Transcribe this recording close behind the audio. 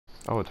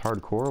Oh, it's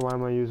hardcore? Why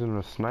am I using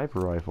a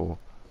sniper rifle?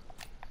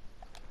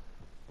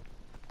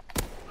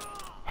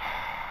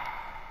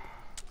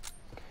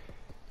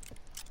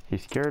 He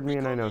scared me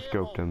and I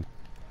no-scoped him.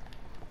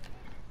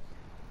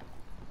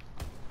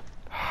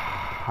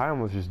 I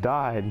almost just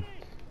died.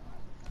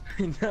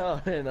 No,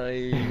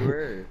 you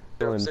were.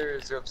 They're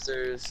upstairs, they're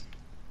upstairs.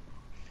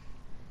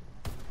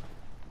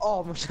 Oh,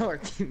 I'm our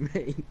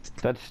teammate.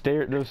 Those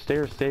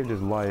stairs saved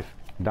his life.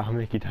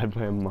 Dominic, he died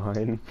by a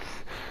mine.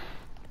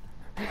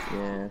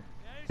 Yeah.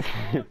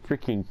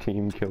 Freaking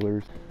team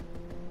killers.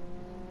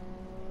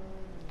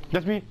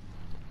 That's me.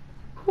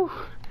 Whew.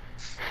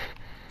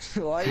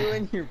 Why are you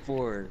in here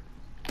for?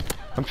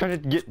 I'm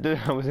trying to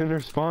I was in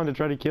their spawn to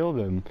try to kill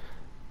them.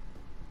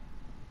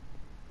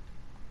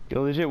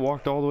 Yo, legit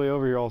walked all the way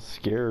over here all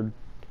scared.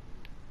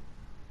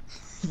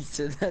 He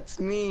said that's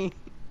me.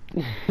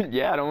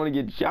 Yeah, I don't want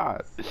to get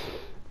shot.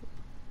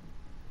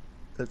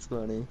 That's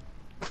funny.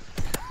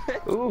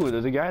 Ooh,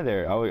 there's a guy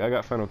there. I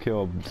got final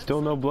kill.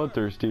 Still no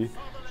bloodthirsty.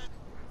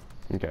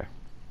 Okay.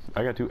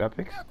 I got 2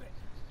 epics.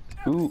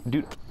 Ooh,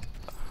 dude.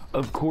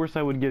 Of course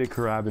I would get a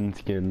carabin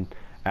skin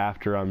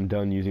after I'm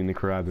done using the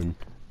carabin.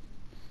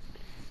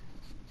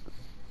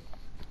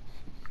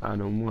 I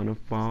don't want to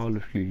fall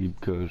asleep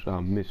because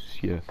I miss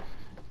you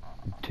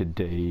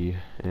today.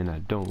 And I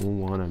don't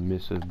want to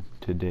miss it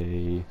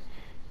today.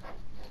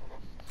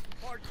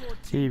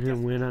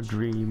 Even when I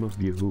dream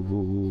of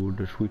you,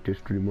 the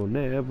sweetest dream will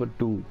never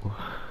do.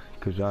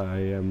 Cause I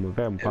am a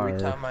vampire. Every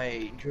time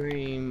I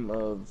dream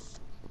of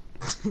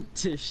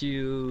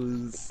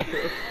tissues.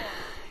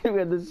 We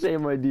had the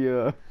same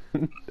idea.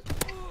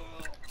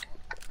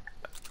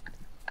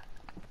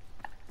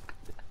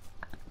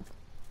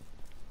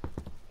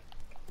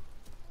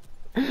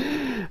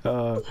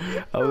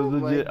 I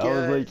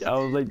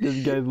was like,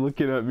 this guy's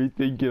looking at me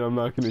thinking I'm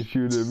not gonna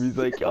shoot him. He's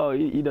like, oh,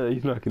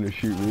 he's not gonna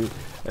shoot me.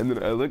 And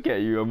then I look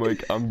at you, I'm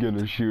like, I'm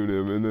gonna shoot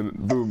him. And then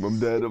boom, I'm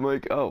dead. I'm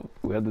like, oh,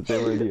 we had the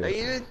same idea.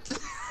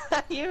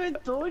 I even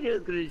told you I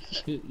was gonna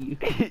shoot you.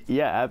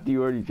 Yeah, after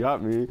you already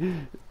shot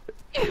me.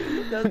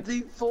 That's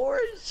before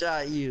I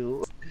shot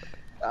you.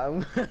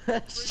 I'm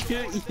gonna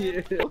shoot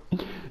you.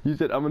 You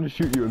said I'm gonna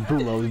shoot you, and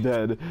boom, I was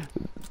dead.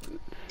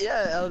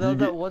 Yeah, that was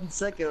that 1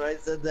 second when I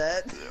said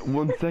that.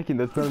 1 second,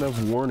 that's not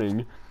enough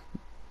warning.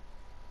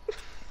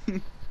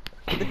 I'm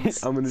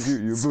gonna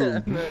shoot you,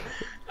 boom.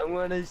 I'm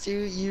gonna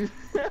shoot you.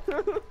 That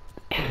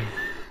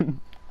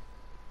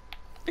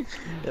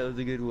was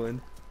a good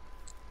one.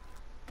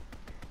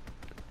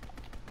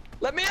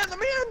 Let me in, let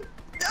me in!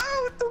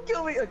 No, don't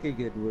kill me! Okay,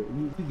 good,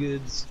 you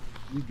goods.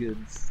 You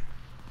goods.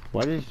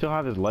 Why did he still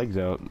have his legs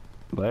out?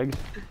 Legs?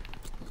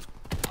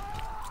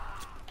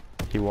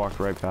 He walked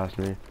right past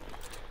me.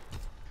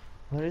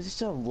 Why does he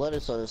still have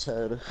lettuce on his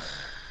head?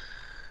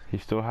 He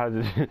still had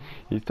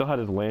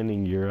his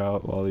landing gear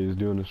out while he was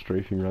doing a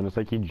strafing run. It's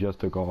like he just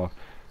took off.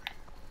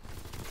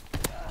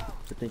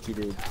 I think he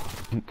did.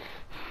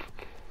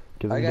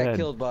 I got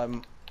killed by.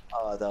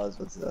 Oh, that was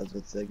what's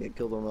I got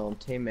killed by my own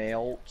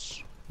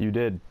teammates. You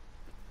did.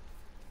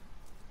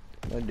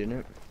 I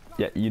didn't.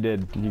 Yeah, you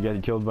did. You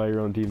got killed by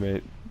your own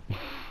teammate.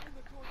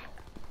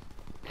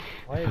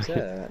 Why is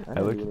that?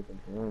 I looked at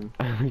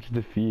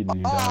the feed and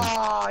you died.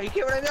 Oh, you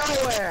came out of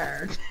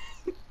nowhere!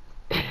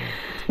 I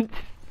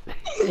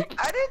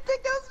didn't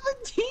think that was my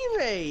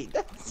teammate!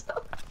 That's so...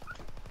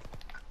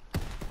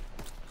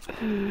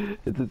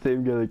 It's the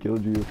same guy that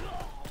killed you.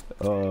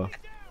 That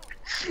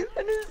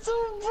is so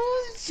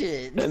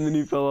bullshit! And then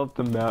he fell off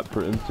the map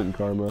for instant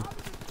karma.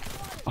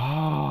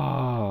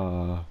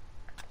 Ah.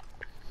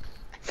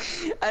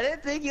 I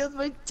didn't think he was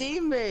my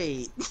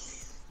teammate!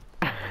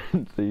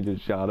 So you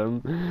just shot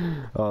him?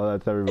 Oh,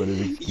 that's everybody's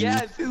excuse.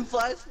 Yeah, I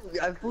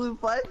flew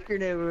flash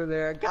grenade over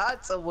there. I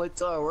got someone,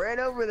 so I ran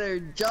over there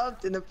and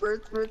jumped, and the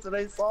first person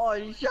I saw,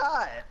 I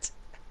shot.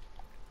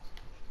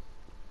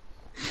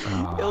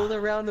 It was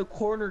around the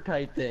corner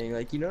type thing,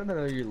 like you don't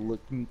know what you're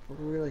looking for,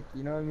 like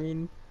you know what I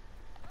mean?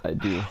 I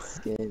do.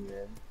 Scary,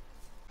 man.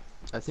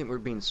 I think we're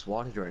being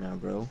swatted right now,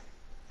 bro.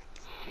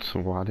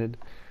 Swatted?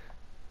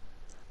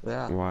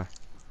 Yeah. Why?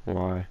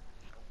 Why?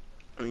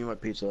 I need my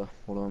pizza.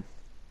 Hold on.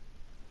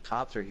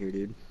 Cops are here,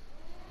 dude.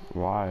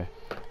 Why?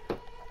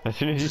 As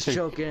soon as you said,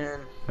 joking.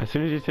 As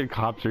soon as you said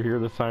cops are here,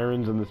 the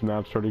sirens and this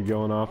map started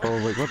going off. I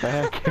was like, what the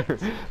heck?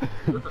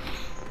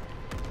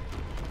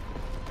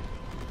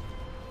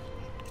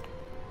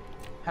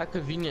 How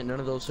convenient,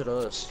 none of those hit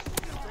us.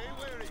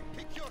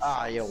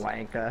 Ah, you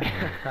wanker.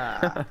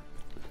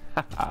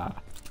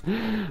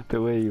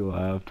 The way you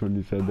laughed when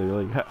you said that,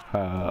 you're like, ha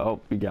ha, oh,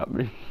 you got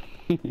me.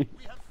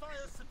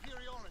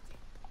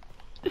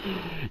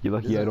 You're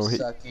lucky I don't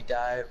hit. You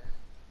died.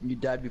 You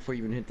died before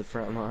you even hit the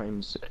front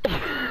lines.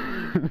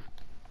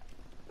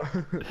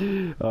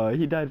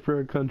 He died for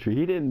our country.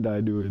 He didn't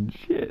die doing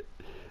shit.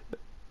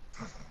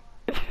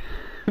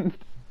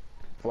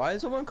 Why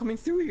is someone coming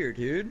through here,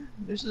 dude?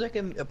 This is like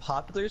a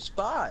popular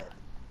spot.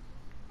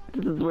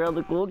 This is where all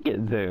the cool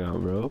kids hang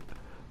out, bro.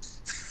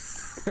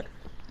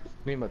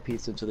 Need my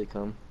pizza until they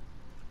come.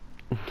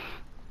 Are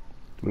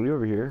you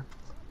over here?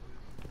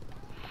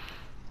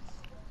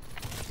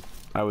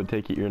 I would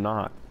take it you're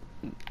not.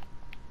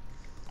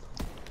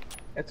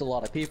 That's a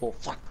lot of people.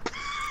 Fuck.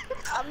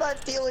 I'm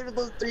not dealing with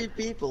those 3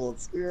 people.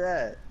 Screw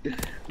that.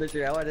 Not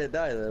sure how I didn't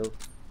die though.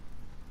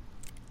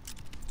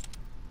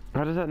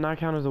 How does that not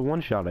count as a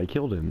one-shot? I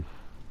killed him.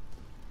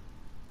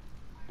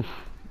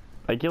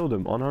 I killed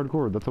him on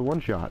hardcore. That's a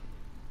one-shot.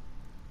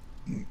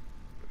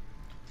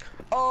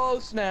 Oh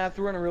snap!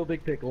 We're in a real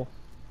big pickle.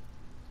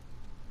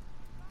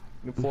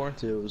 4 and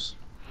 2s.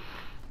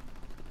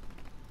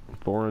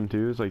 4 and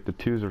 2s? Like the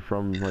 2s are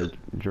from like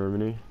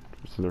Germany,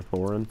 so they're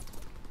foreign.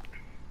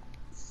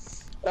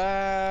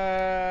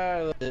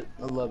 I love it.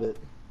 I love it.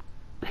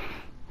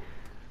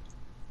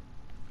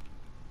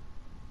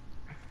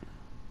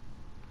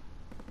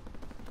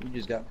 You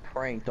just got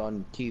pranked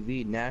on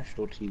TV,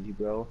 national TV,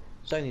 bro.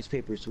 Sign these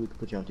papers so we can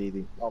put you on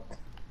TV. Oh.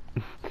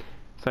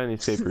 Sign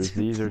these papers.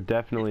 These are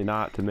definitely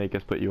not to make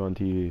us put you on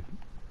TV.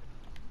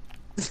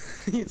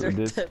 These are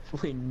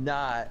definitely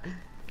not.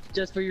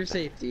 Just for your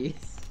safety.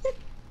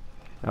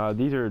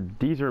 These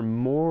are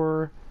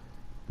more.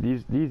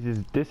 This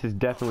is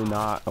definitely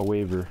not a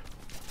waiver,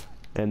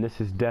 and this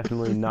is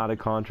definitely not a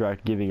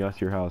contract giving us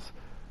your house.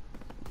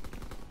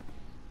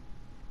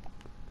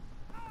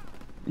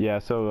 Yeah.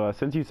 So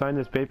since you signed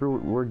this paper,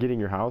 we're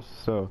getting your house.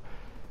 So,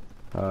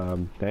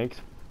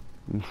 thanks.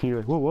 You're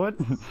like, well, what?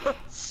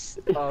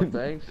 Oh,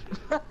 thanks.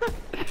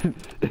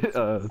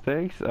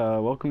 Thanks.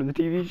 Welcome to the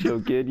TV show,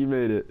 kid. You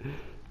made it.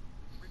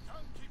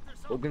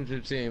 Welcome to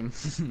the team.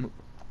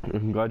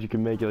 I'm glad you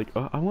can make it. Like,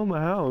 oh, I want my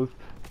house.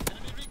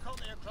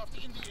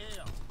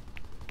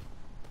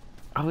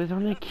 I was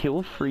on a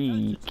kill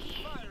freak.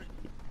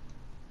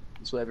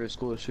 That's what every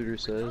school shooter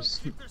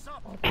says.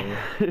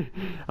 I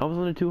was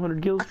on a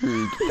 200 kill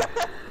streak.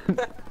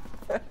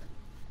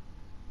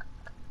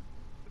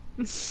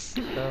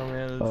 Oh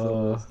man, that's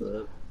so messed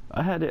up.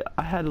 I had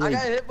like. I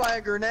got hit by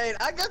a grenade.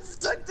 I got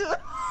stuck to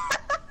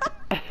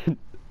it.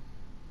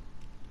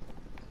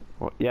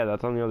 Well, yeah,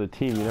 that's on the other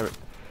team. You never.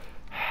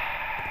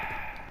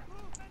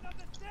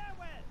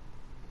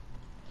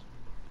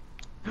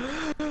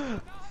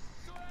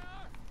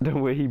 The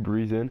way he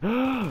breathes in.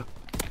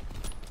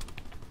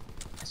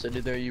 So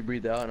did there you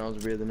breathe out and I was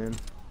breathing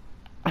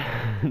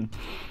in.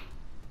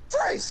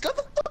 Christ, got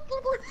the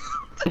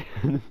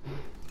fucking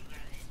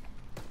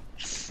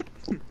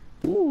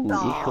Ooh, ich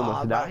I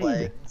almost got died.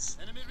 legs.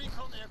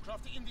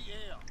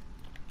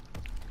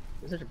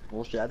 That's such a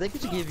bullshit. I think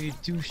it should give you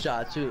 2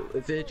 shots to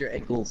if it hit your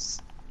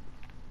ankles.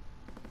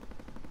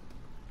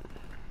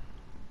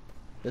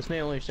 This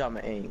man only shot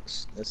my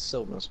ankles. That's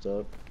so messed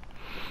up.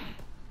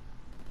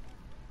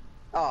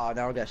 Oh,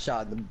 now I got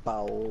shot in the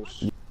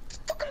bowels.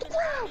 Fucking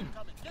ground!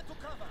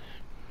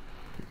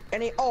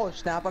 And he, oh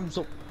snap! I'm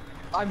so,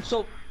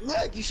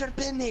 look, you should have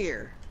been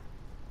there.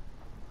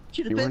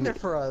 Should have been there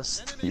for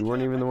us. You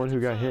weren't even the one who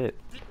got hit.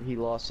 He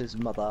lost his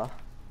mother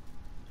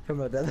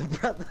from another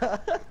brother.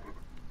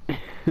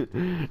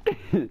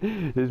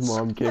 His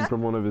mom came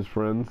from one of his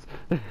friends.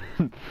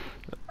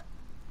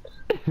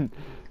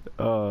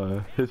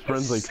 His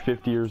friend's like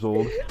 50 years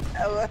old.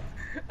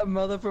 A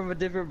mother from a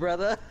different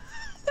brother.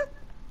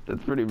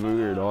 That's pretty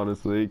weird,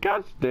 honestly.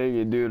 Gosh dang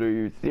it, dude, are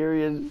you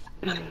serious?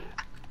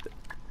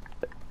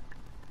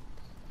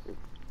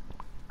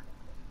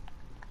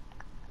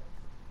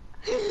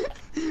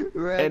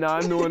 Right. And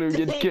I'm the one who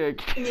gets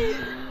kicked.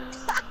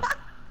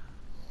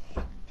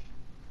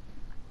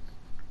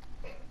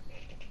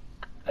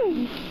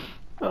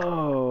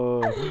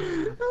 Oh.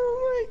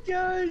 Oh my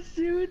gosh,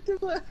 dude.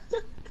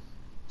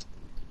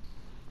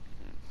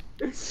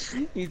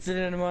 He's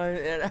sitting in mine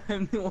and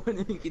I'm the one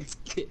who gets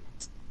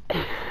kicked.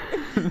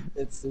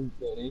 It's so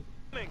funny.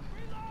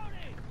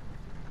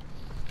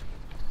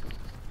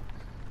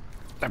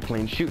 That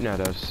plane's shooting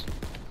at us.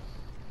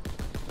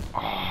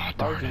 Oh, Why would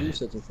darn you do it.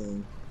 such a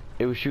thing?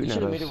 It was shooting You at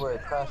should have made it us. where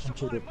it crashed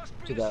into the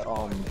that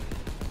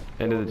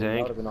Into the That would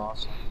tank. have been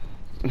awesome.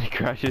 It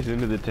crashes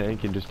into the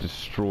tank and just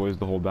destroys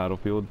the whole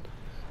battlefield.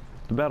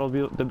 The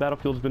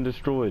battlefield's been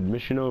destroyed.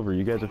 Mission over.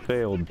 You guys have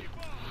failed.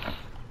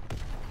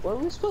 What are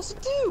we supposed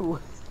to do?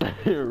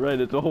 Right,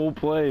 it's a whole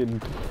plane.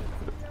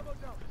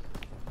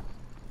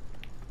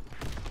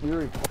 We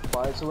were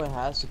required. Someone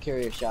has to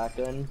carry a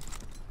shotgun.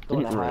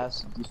 Someone Right. has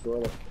to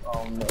destroy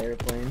the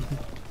airplane.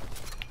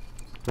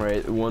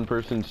 Right, one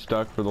person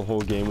stuck for the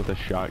whole game with a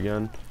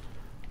shotgun.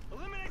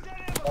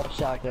 A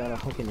shotgun, a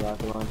fucking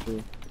rocket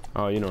launcher.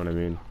 Oh, you know what I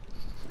mean.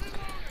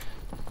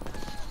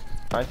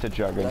 I said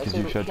shotgun Did I because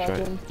say you said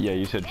shotgun? Yeah,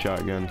 you said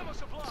shotgun.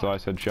 So I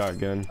said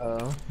shotgun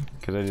Oh.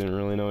 because I didn't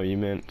really know what you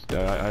meant.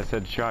 I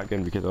said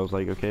shotgun because I was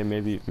like, okay,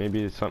 maybe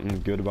there's something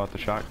good about the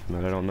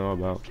shotgun that I don't know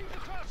about.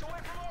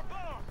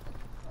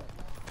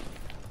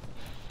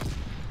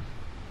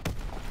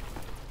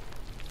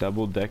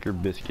 Double-decker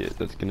biscuit.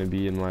 That's gonna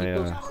be in my Keep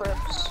those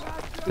crips.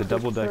 the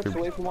double-decker. Crips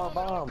away from our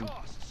bomb.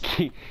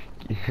 Keep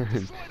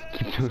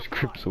those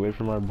crips away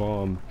from our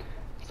bomb.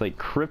 It's like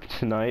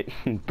kryptonite.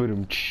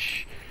 Boom.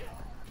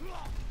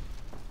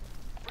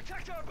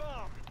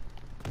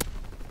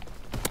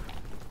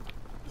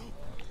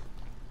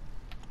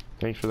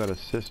 Thanks for that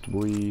assist,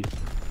 boy.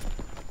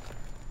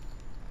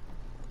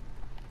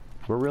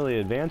 We're really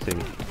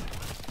advancing.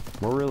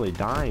 We're really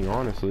dying,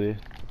 honestly.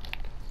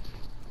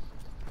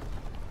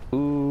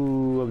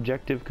 Ooh,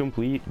 objective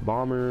complete.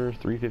 Bomber,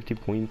 350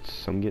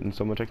 points. I'm getting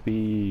so much XP.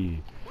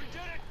 We did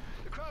it!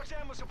 The Crowd's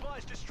ammo supply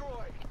is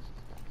destroyed.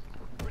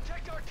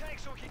 Protect our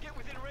tanks so we can get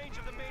within range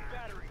of the main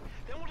battery.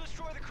 Then we'll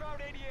destroy the Crowd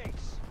 88s.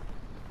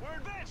 We're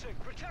advancing.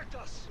 Protect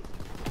us.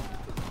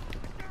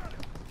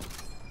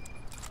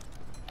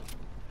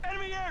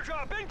 Enemy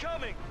airdrop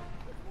incoming.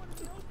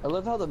 I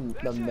love how the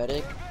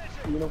medic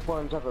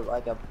uniforms have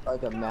like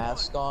a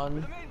mask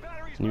on,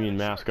 You mean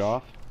mask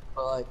off?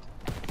 but like,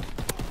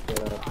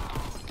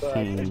 but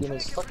in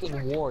this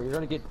fucking war, you're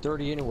gonna get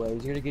dirty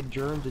anyways. You're gonna get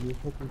germs in your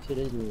fucking shit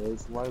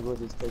anyways. Might as well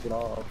just take it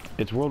off.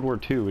 It's World War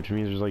II, which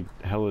means there's like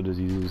hella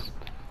diseases.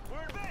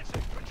 We're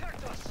advancing.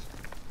 Protect us.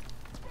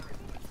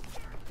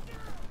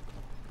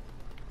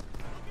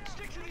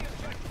 Stick to the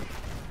objective.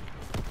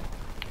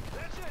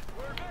 That's it.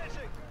 We're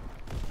advancing.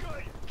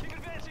 Good. Keep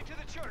advancing to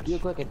the church. You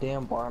look like a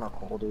damn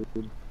barnacle,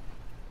 dude.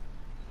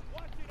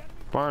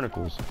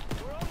 Barnacles.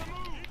 We're on the move.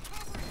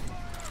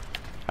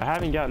 I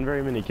haven't gotten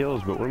very many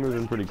kills, but we're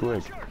moving pretty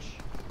quick.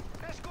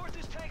 Escort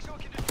this tank so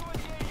it can destroy the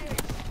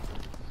 88s.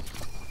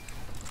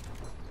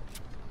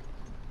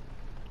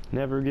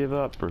 Never give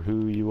up for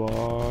who you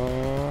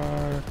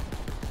are.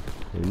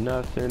 And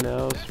nothing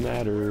else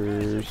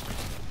matters.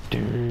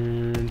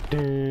 Dun,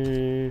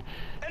 dun.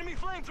 Enemy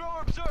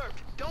flamethrower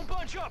observed. Don't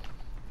bunch up.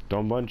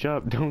 Don't bunch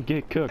up. Don't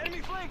get cooked.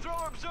 Enemy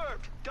flamethrower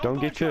observed. Don't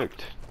get bunch up.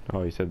 cooked.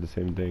 Oh, he said the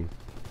same thing.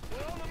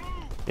 We're on the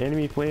move.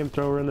 Enemy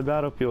flamethrower in the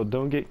battlefield.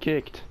 Don't get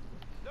kicked.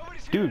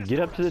 Nobody's here. Dude, get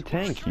up to the Escort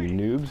us. tank, you We're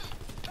noobs.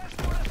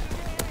 Escort us to the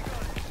AA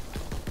guns.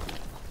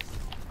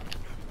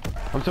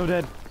 I'm so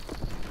dead.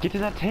 Get to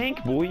that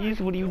tank, boys.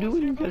 What are you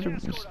doing? You guys are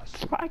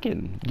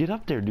slacking. Get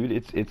up there, dude.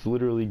 It's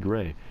literally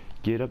gray.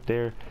 Get up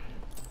there.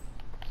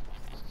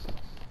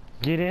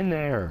 Get in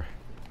there.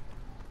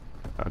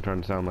 I'm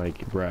trying to sound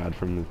like Brad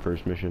from the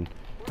first mission.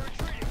 We're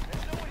retreating.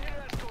 There's no one here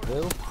to escort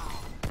us.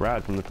 Who?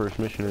 Brad from the first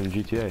mission in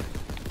GTA.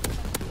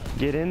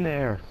 Get in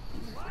there.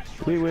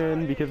 We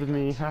win because of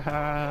me.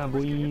 Haha,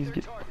 boys.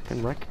 Get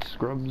fucking wrecked,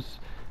 scrubs.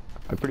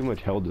 I pretty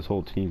much held this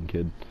whole team,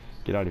 kid.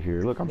 Get out of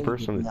here. Look, I'm No,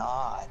 first you on did the...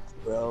 not,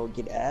 bro.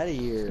 Get out of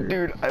here.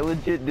 Dude, I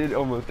legit did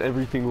almost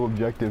every single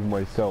objective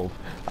myself.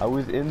 I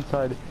was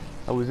inside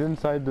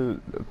the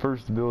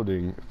first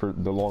building for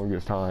the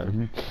longest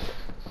time.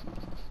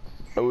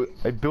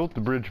 I built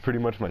the bridge pretty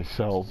much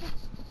myself,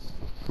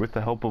 with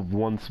the help of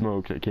one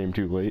smoke that came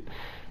too late.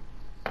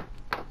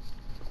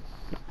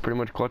 Pretty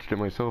much clutched it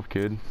myself,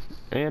 kid.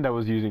 And I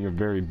was using a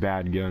very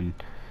bad gun.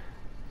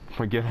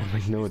 My gun has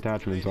like no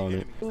attachments on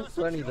it. It's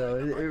funny though.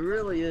 It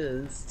really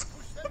is.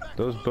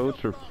 Those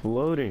boats are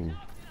floating.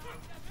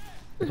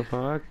 What the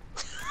fuck?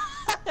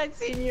 I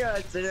seen you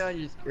sitting on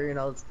your screen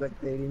all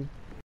spectating.